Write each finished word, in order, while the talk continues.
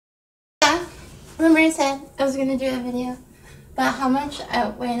Remember I said I was going to do a video about how much I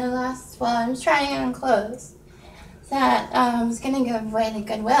weighed lost while I was trying on clothes that I was going to give away to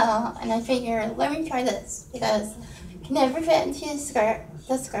Goodwill, and I figured, let me try this, because I can never fit into the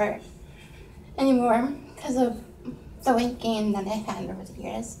skirt anymore because of the weight gain that I had over the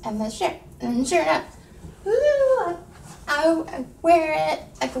years, and the shirt. And sure enough, woo, I wear it,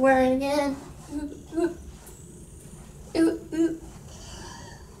 I can wear it again. Ooh, ooh, ooh, ooh.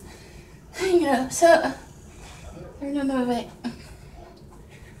 You know, so there's no move it.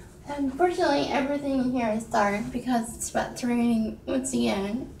 Unfortunately, everything here is dark because it's about to rain once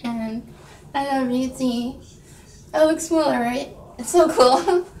again, and I don't know if you can see, I look smaller, right? It's so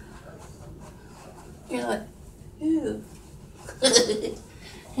cool. You're like, ooh.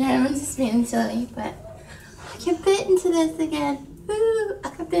 Yeah, I'm just being silly, but I can fit into this again. Ooh, I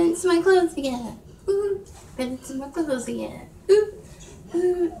can fit into my clothes again. Ooh, fit into my clothes again. Ooh,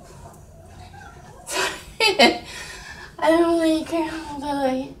 ooh. I don't really care.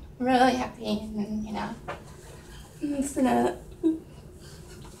 I'm really happy, and you know, I'm just gonna.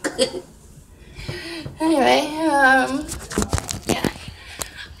 Anyway, yeah.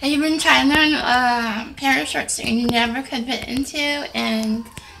 I've been trying to learn a pair of shorts that you never could fit into, and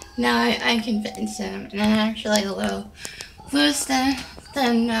now I can fit into them, and I'm actually a little loose than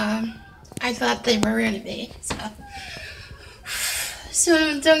I thought they were going to be.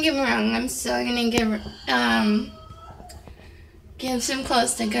 So don't get me wrong, I'm still gonna give some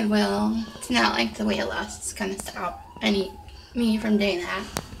clothes to Goodwill. It's not like the weight loss is gonna stop me from doing that,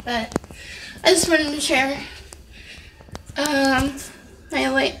 but I just wanted to share my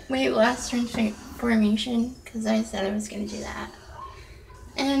weight loss transformation, because I said I was going to do that.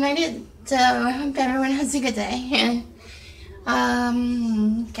 And I did. So I hope everyone has a good day.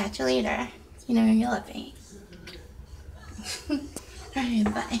 And catch you later. You know you love me. Alright,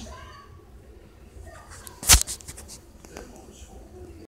 bye.